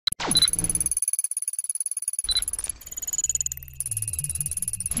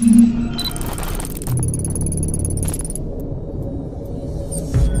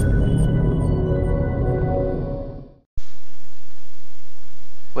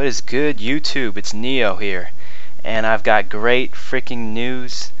What is good, YouTube? It's Neo here, and I've got great freaking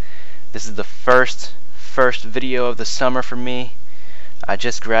news. This is the first video of the summer for me. I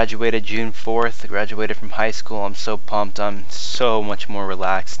just graduated June 4th, graduated from high school. I'm so pumped. I'm so much more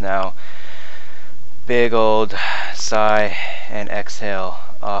relaxed now. Big old sigh and exhale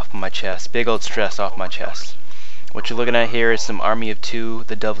off my chest. Big old stress off my chest. What you're looking at here is some Army of Two,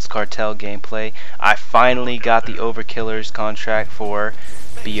 the Devil's Cartel gameplay. I finally got the Overkillers contract for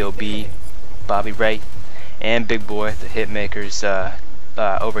B.o.B, Bobby Ray, and Big Boy, the Hitmakers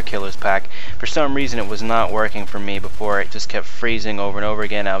Overkillers pack. For some reason it was not working for me before. It just kept freezing over and over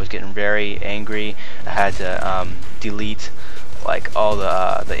again. I was getting very angry. I had to delete like all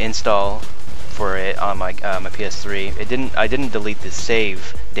the install for it on my PS3. I didn't delete the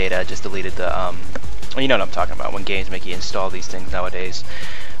save data. I just deleted the you know what I'm talking about when games make you install these things nowadays.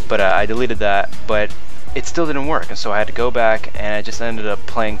 But I deleted that, but it still didn't work, and so I had to go back, and I just ended up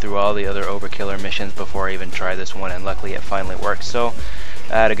playing through all the other Overkiller missions before I even tried this one, and luckily it finally worked. So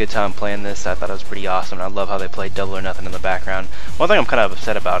I had a good time playing this. I thought it was pretty awesome. I love how they played Double or Nothing in the background. One thing I'm kind of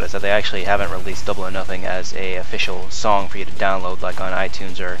upset about is that they actually haven't released Double or Nothing as a official song for you to download like on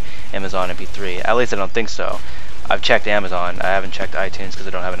iTunes or Amazon MP3. At least I don't think so. I've checked Amazon. I haven't checked iTunes because I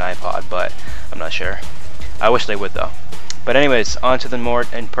don't have an iPod, but I'm not sure. I wish they would though. But anyways, on to the more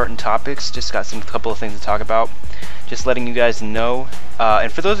important topics. Just got some couple of things to talk about. Just letting you guys know.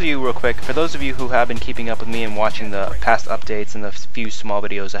 And for those of you, real quick, for those of you who have been keeping up with me and watching the past updates and the few small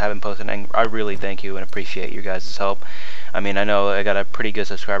videos I haven't posted, I really thank you and appreciate your guys' help. I mean, I know I got a pretty good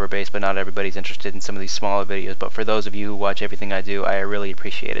subscriber base, but not everybody's interested in some of these smaller videos. But for those of you who watch everything I do, I really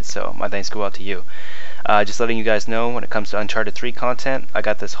appreciate it. So my thanks go out to you. Just letting you guys know, when it comes to Uncharted 3 content, I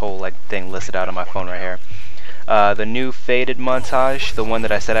got this whole thing listed out on my phone right here. The new Faded montage, the one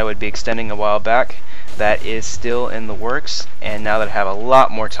that I said I would be extending a while back, that is still in the works, and now that I have a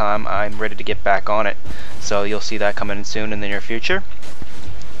lot more time, I'm ready to get back on it. So you'll see that coming in soon in the near future.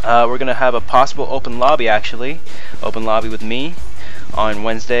 We're going to have a possible open lobby, actually. Open lobby with me on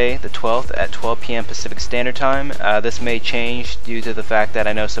Wednesday the 12th at 12 p.m. Pacific Standard Time. This may change due to the fact that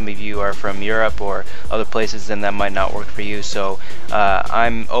I know some of you are from Europe or other places, and that might not work for you. So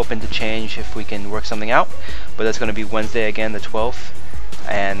I'm open to change if we can work something out. But that's going to be Wednesday again, the 12th.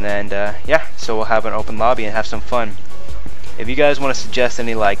 And then yeah, so we'll have an open lobby and have some fun. If you guys want to suggest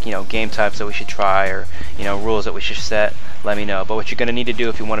any game types that we should try, or rules that we should set, let me know. But what you're going to need to do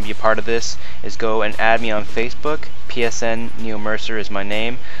if you want to be a part of this is go and add me on Facebook. PSN Neo Mercer is my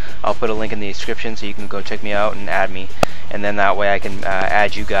name. I'll put a link in the description so you can go check me out and add me, and then that way I can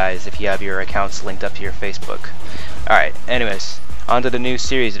add you guys if you have your accounts linked up to your Facebook. Alright, anyways, on to the new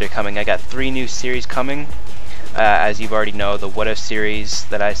series that are coming. I got 3 new series coming. As you've already know, the What If series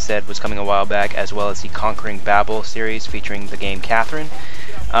that I said was coming a while back, as well as the Conquering Babel series featuring the game Catherine.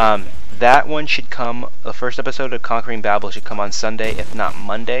 That one should come, the first episode of Conquering Babel should come on Sunday, if not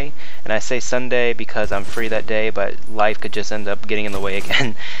Monday. And I say Sunday because I'm free that day, but life could just end up getting in the way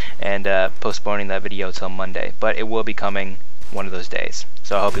again and postponing that video till Monday. But it will be coming one of those days,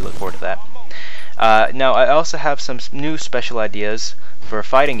 so I hope you look forward to that. Now, I also have some new special ideas for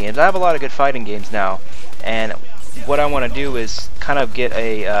fighting games. I have a lot of good fighting games now, and what I want to do is kind of get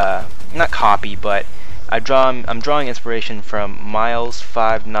a, not copy, but I'm drawing inspiration from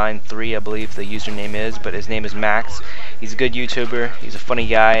Miles593, I believe the username is, but his name is Max. He's a good YouTuber, he's a funny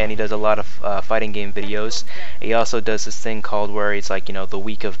guy, and he does a lot of fighting game videos. He also does this thing called where it's like, the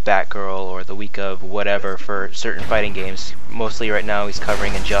week of Batgirl or the week of whatever for certain fighting games. Mostly right now he's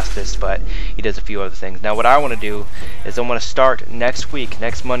covering Injustice, but he does a few other things. Now what I want to do is I want to start next week,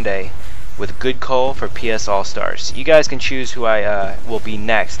 next Monday, with Good Cole for PS All-Stars. You guys can choose who I will be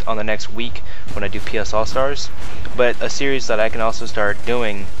next on the next week when I do PS All-Stars. But a series that I can also start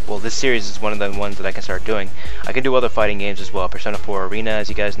doing, well, this series is one of the ones that I can start doing. I can do other fighting games as well. Persona 4 Arena, as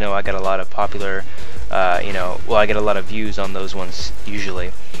you guys know, I got a lot of popular, I get a lot of views on those ones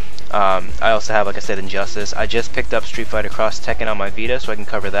usually. I also have, like I said, Injustice. I just picked up Street Fighter Cross Tekken on my Vita, so I can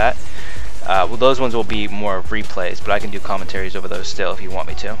cover that. Well, those ones will be more replays, but I can do commentaries over those still if you want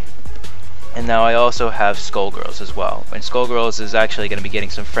me to. And now I also have Skullgirls as well. And Skullgirls is actually going to be getting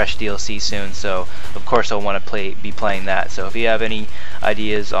some fresh DLC soon, so of course I'll want to be playing that. So if you have any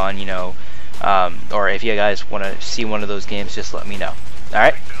ideas on, or if you guys want to see one of those games, just let me know.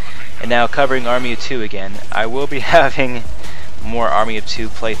 Alright? And now covering Army of Two again. I will be having more Army of Two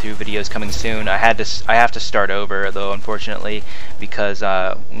playthrough videos coming soon. I have to start over though, unfortunately, because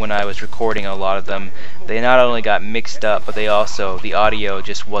when I was recording a lot of them, they not only got mixed up, but they also, the audio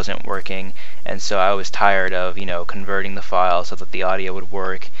just wasn't working, and so I was tired of converting the file so that the audio would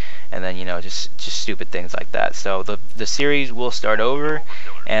work, and then just stupid things like that. So the series will start over,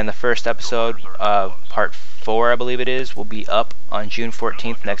 and the first episode, part 4 I believe it is, will be up on June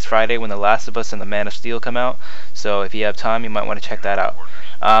 14th, next Friday, when The Last of Us and The Man of Steel come out. So if you have time, you might want to check that out.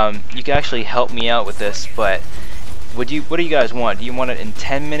 You can actually help me out with this, but what do you guys want? Do you want it in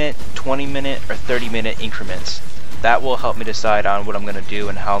 10-minute, 20-minute, or 30-minute increments? That will help me decide on what I'm going to do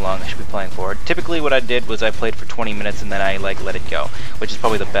and how long I should be playing for. Typically what I did was I played for 20 minutes and then I let it go, which is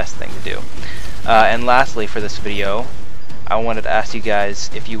probably the best thing to do. And lastly, for this video, I wanted to ask you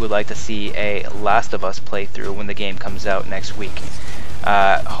guys if you would like to see a Last of Us playthrough when the game comes out next week.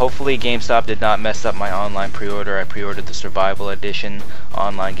 Hopefully GameStop did not mess up my online pre-order. I pre-ordered the Survival Edition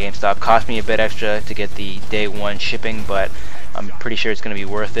online. GameStop cost me a bit extra to get the day 1 shipping, but I'm pretty sure it's going to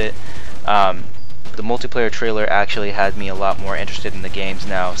be worth it. The multiplayer trailer actually had me a lot more interested in the games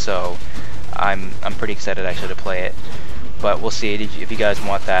now, so I'm pretty excited actually to play it. But we'll see. If you guys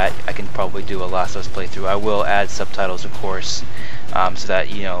want that, I can probably do a Last of Us playthrough. I will add subtitles, of course, so that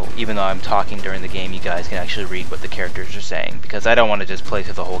even though I'm talking during the game, you guys can actually read what the characters are saying, because I don't want to just play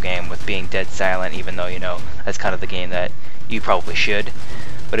through the whole game with being dead silent, even though that's kind of the game that you probably should.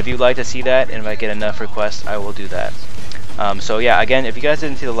 But if you'd like to see that, and if I get enough requests, I will do that. So yeah, again, if you guys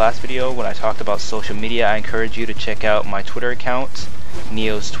didn't see the last video when I talked about social media, I encourage you to check out my Twitter account,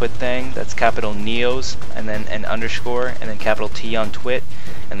 Neo's Twit Thing. That's capital Neo's, and then an underscore, and then capital T on Twit,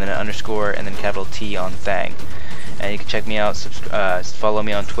 and then an underscore, and then capital T on Thang. And you can check me out, follow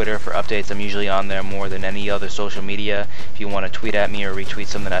me on Twitter for updates. I'm usually on there more than any other social media. If you want to tweet at me or retweet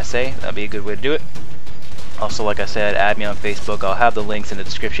something I say, that'd be a good way to do it. Also, like I said, add me on Facebook. I'll have the links in the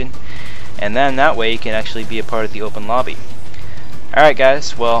description. And then that way you can actually be a part of the open lobby. Alright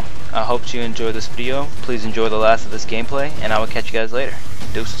guys, well, I hope you enjoyed this video. Please enjoy the last of this gameplay, and I will catch you guys later.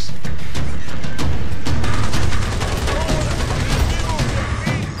 Deuces.